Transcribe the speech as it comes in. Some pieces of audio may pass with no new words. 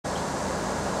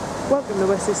Welcome to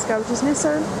Wessex Scouters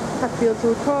Nissan, Hatfield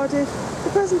Road, Cardiff. The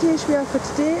presentation we have for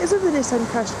today is of the Nissan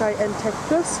Qashqai N-Tech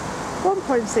Plus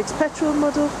 1.6 petrol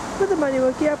model with a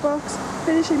manual gearbox,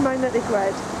 finishing magnetic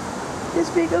red. This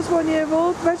vehicle is 1 year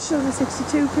old, registered on the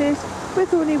 62 plate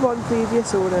with only one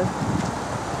previous owner.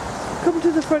 Come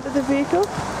to the front of the vehicle.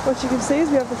 What you can see is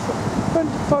we have the front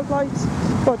fog lights,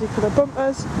 body colour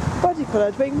bumpers, body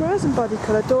coloured wing mirrors and body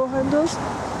coloured door handles.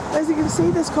 As you can see,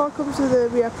 this car comes with a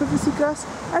rear privacy glass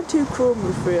and 2 chrome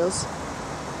roof rails.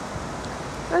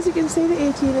 As you can see, the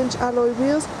 18-inch alloy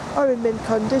wheels are in mint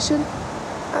condition,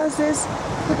 as is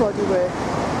the bodywork.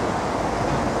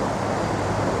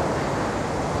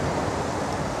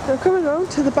 Now coming around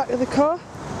to the back of the car,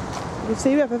 you can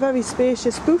see we have a very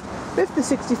spacious boot with the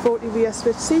 60/40 rear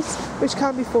split seats, which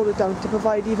can be folded down to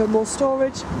provide even more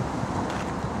storage.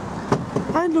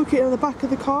 And located on the back of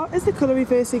the car is the colour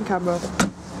reversing camera.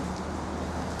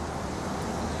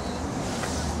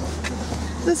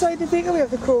 To the side of the vehicle we have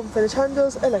the chrome finish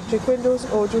handles, electric windows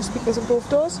and audio speakers on both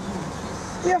doors.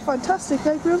 We have fantastic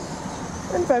legroom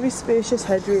and very spacious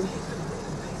headroom.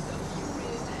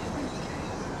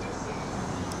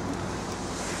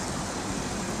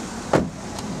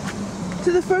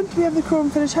 To the front we have the chrome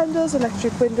finish handles,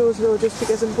 electric windows and audio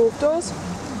speakers on both doors.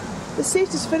 The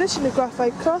seat is finished in a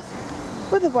graphite cloth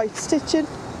with a white stitching,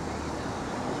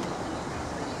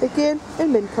 again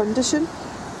in mint condition.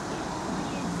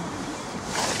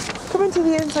 Coming to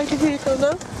the inside of the vehicle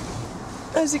now,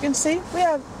 as you can see we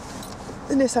have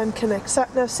the Nissan Connect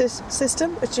sat-nav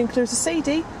system, which includes a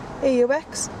CD,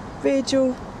 AUX,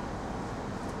 radio,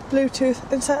 Bluetooth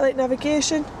and satellite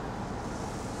navigation.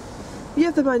 We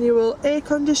have the manual air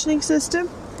conditioning system,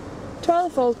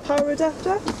 12-volt power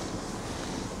adapter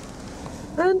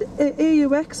and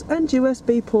AUX and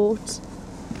USB ports.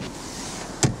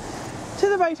 To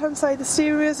the right hand side of the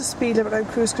steering wheel is the speed limit and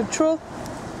cruise control,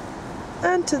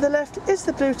 and to the left is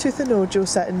the Bluetooth and audio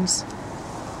settings.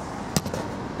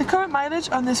 The current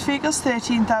mileage on this vehicle is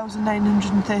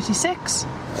 13,936.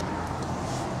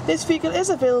 This vehicle is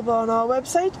available on our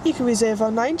website. You can reserve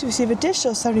online to receive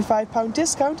additional £75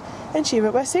 discount, and here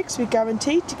at Wessex we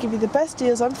guarantee to give you the best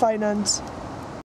deals on finance.